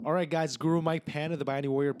All right, guys, Guru Mike Panda, the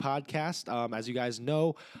Binding Warrior podcast. As you guys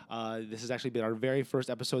know, this has actually been our very first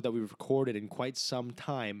episode that we've recorded in quite some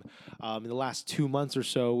time. In the last 2 months or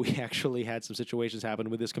so, we actually had some situations happen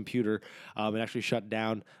with this computer. It actually shut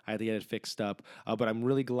down. I had to get it fixed up. But I'm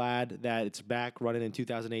really glad that it's back running in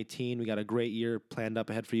 2018. We got a great year planned up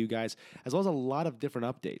ahead for you guys, as well as a lot of different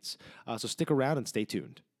updates. So stick around and stay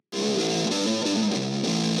tuned.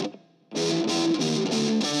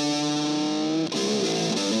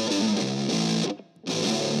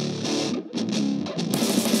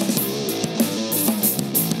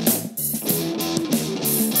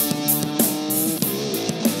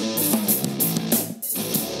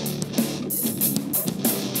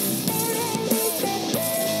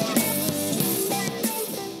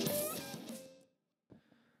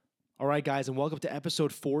 All right, guys, and welcome to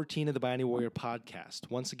episode 14 of the Binding Warrior podcast.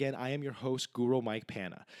 Once again, I am your host, Guru Mike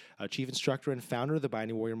Panda, chief instructor and founder of the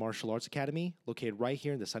Binding Warrior Martial Arts Academy, located right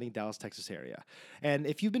here in the sunny Dallas, Texas area. And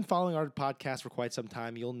if you've been following our podcast for quite some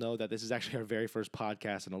time, you'll know that this is actually our very first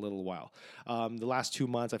podcast in a little while. The last 2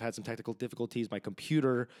 months, I've had some technical difficulties. My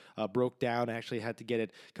computer broke down. I actually had to get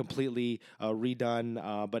it completely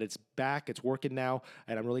redone, but it's back. It's working now,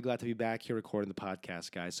 and I'm really glad to be back here recording the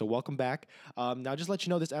podcast, guys. So welcome back. Now, just to let you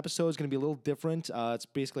know, this episode is going to be a little different. It's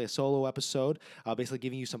basically a solo episode, basically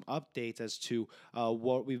giving you some updates as to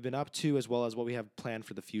what we've been up to, as well as what we have planned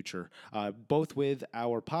for the future, both with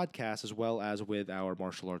our podcast as well as with our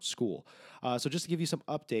martial arts school. So just to give you some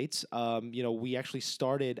updates, we actually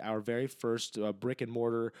started our very first brick and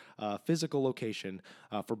mortar physical location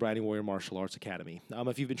for Binding Warrior Martial Arts Academy.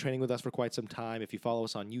 If you've been training with us for quite some time, if you follow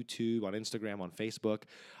us on YouTube, on Instagram, on Facebook,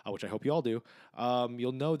 which I hope you all do,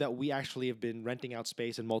 you'll know that we actually have been renting out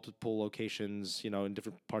space in multiple locations, in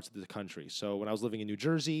different parts of the country. So when I was living in New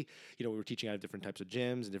Jersey, we were teaching out of different types of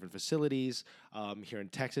gyms and different facilities. Here in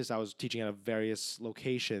Texas, I was teaching out of various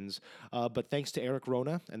locations. But thanks to Eric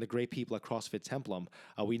Rona and the great people at CrossFit Templum,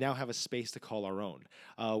 we now have a space to call our own.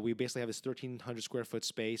 We basically have this 1,300 square foot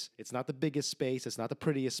space. It's not the biggest space. It's not the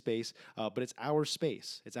prettiest space, but it's our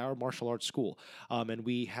space. It's our martial arts school. And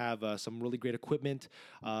we have some really great equipment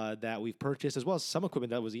that we've purchased, as well as some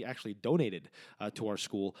equipment that was actually donated to our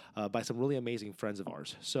school by some really amazing friends of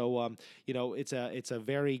ours. So, it's a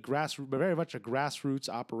very much a grassroots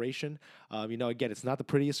operation. Again, it's not the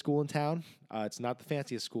prettiest school in town. It's not the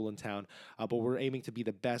fanciest school in town, but we're aiming to be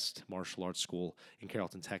the best martial arts school in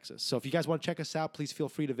Carrollton, Texas. So if you guys want to check us out, please feel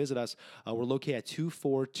free to visit us. We're located at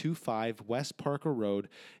 2425 West Parker Road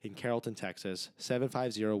in Carrollton, Texas,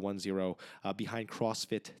 75010, behind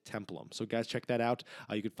CrossFit Templum. So guys, check that out.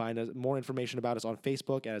 You can find more information about us on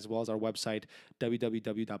Facebook, as well as our website,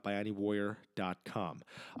 www.bianiwarrior.com.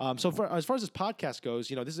 As far as this podcast goes,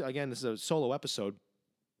 this is a solo episode.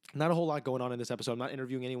 Not a whole lot going on in this episode. I'm not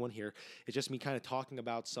interviewing anyone here. It's just me kind of talking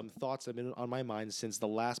about some thoughts that have been on my mind since the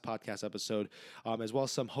last podcast episode, as well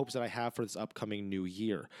as some hopes that I have for this upcoming new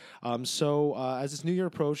year. As this new year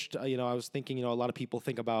approached, I was thinking, a lot of people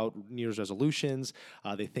think about New Year's resolutions.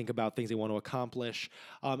 They think about things they want to accomplish.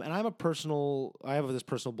 And I have this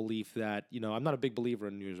personal belief that, I'm not a big believer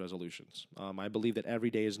in New Year's resolutions. I believe that every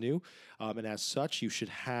day is new. And as such, you should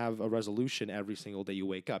have a resolution every single day you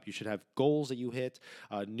wake up. You should have goals that you hit,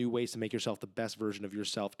 new ways to make yourself the best version of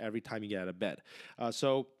yourself every time you get out of bed.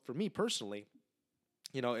 So for me personally,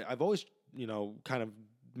 I've always, kind of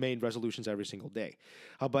made resolutions every single day.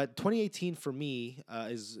 But 2018 for me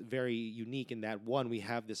is very unique in that, one, we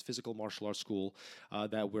have this physical martial arts school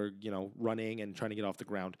that we're, running and trying to get off the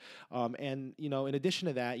ground. In addition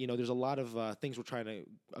to that, there's a lot of things we're trying to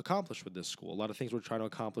accomplish with this school, a lot of things we're trying to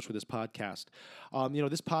accomplish with this podcast.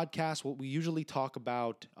 This podcast, what we usually talk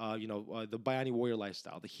about, the Binding Warrior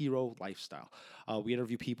lifestyle, the hero lifestyle. We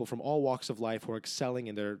interview people from all walks of life who are excelling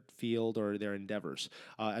in their field or their endeavors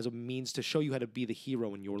as a means to show you how to be the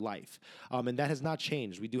hero in your life. And that has not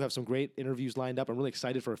changed. We do have some great interviews lined up. I'm really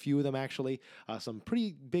excited for a few of them, actually. Some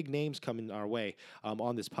pretty big names coming our way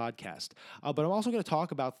on this podcast. But I'm also going to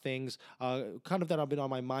talk about things kind of that have been on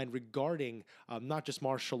my mind regarding not just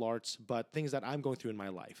martial arts, but things that I'm going through in my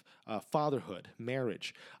life. Fatherhood,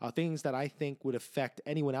 marriage, things that I think would affect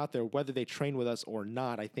anyone out there, whether they train with us or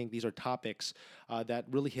not. I think these are topics that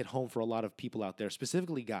really hit home for a lot of people out there,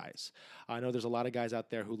 specifically guys. I know there's a lot of guys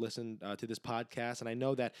out there who listen to this podcast, and I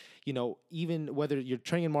know that, even whether you're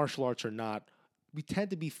training in martial arts or not, we tend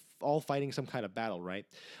to be all fighting some kind of battle, right?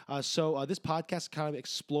 So this podcast is kind of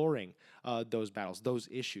exploring those battles, those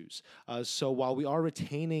issues. So while we are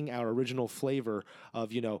retaining our original flavor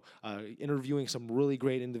of, interviewing some really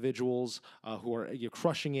great individuals who are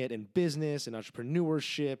crushing it in business and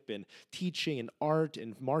entrepreneurship and teaching and art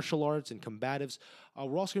and martial arts and combatives,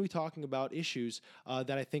 we're also going to be talking about issues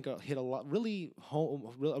that I think hit a lot, really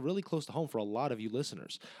close to home for a lot of you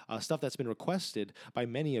listeners. Stuff that's been requested by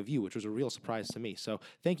many of you, which was a real surprise to me. So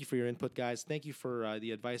thank you for your input, guys. Thank you for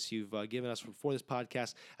the advice you've given us for this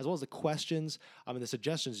podcast, as well as the questions and the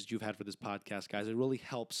suggestions that you've had for this podcast, guys. It really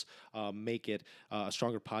helps make it a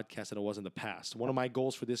stronger podcast than it was in the past. One of my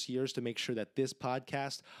goals for this year is to make sure that this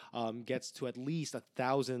podcast gets to at least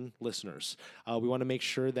 1,000 listeners. We want to make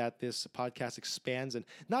sure that this podcast expands, and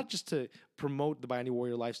not just to promote the Binding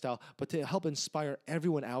Warrior lifestyle, but to help inspire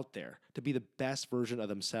everyone out there to be the best version of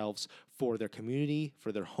themselves for their community,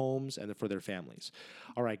 for their homes, and for their families.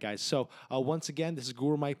 All right, guys. So once again, this is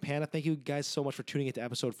Guru Mike Pana. Thank you guys so much for tuning into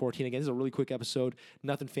episode 14. Again, this is a really quick episode,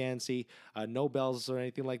 nothing fancy, no bells or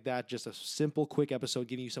anything like that. Just a simple, quick episode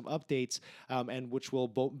giving you some updates, and which will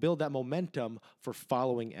build that momentum for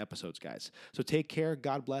following episodes, guys. So take care.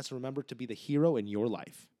 God bless. And remember to be the hero in your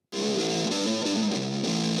life.